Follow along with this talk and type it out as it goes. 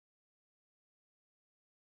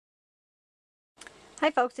Hi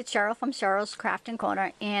folks, it's Cheryl from Cheryl's Craft and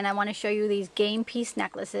Corner, and I want to show you these game piece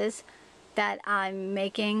necklaces that I'm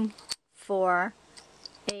making for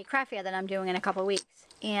a craft fair that I'm doing in a couple weeks.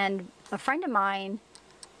 And a friend of mine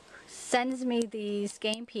sends me these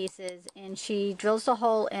game pieces and she drills a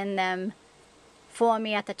hole in them for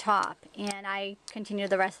me at the top, and I continue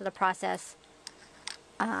the rest of the process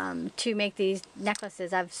to make these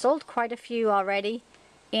necklaces. I've sold quite a few already,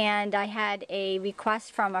 and I had a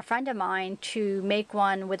request from a friend of mine to make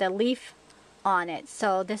one with a leaf on it.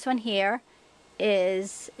 So this one here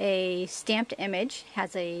is a stamped image,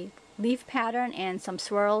 has a leaf pattern and some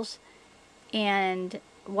swirls. And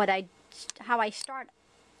how I start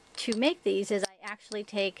to make these is I actually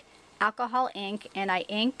take alcohol ink and I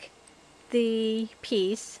ink the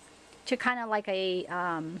piece to kind of like a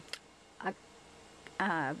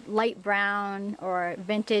light brown or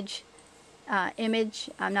vintage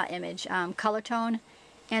color tone,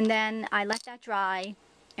 and then I let that dry,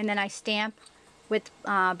 and then I stamp with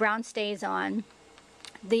brown stays on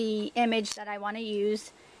the image that I want to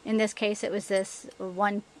use. In this case it was this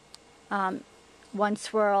one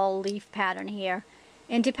swirl leaf pattern here,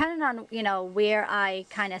 and depending on where I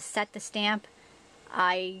kind of set the stamp,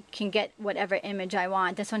 I can get whatever image I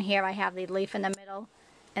want. This one here I have the leaf in the middle,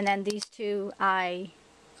 and then these two I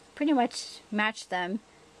pretty much match them,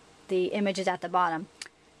 the images at the bottom.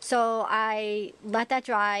 So I let that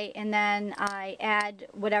dry, and then I add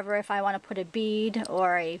whatever, if I want to put a bead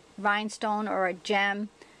or a rhinestone or a gem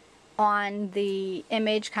on the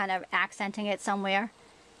image, kind of accenting it somewhere.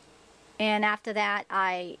 And after that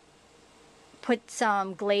I put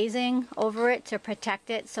some glazing over it to protect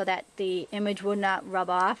it so that the image would not rub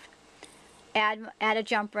off. Add a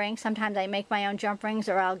jump ring. Sometimes I make my own jump rings,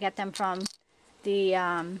 or I'll get them from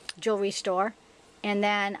the jewelry store. And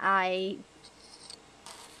then I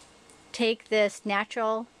take this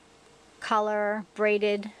natural color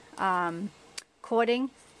braided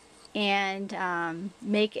cording and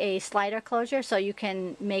make a slider closure, so you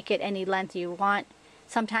can make it any length you want.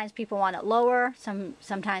 Sometimes people want it lower,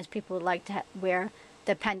 sometimes people would like to wear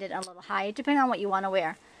the pendant a little higher, depending on what you want to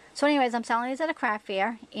wear. So anyways, I'm selling these at a craft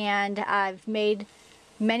fair, and I've made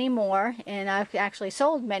many more, and I've actually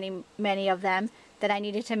sold many of them that I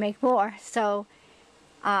needed to make more. So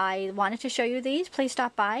I wanted to show you these. Please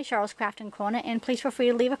stop by Cheryl's Craft and Corner, and please feel free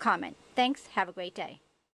to leave a comment. Thanks. Have a great day.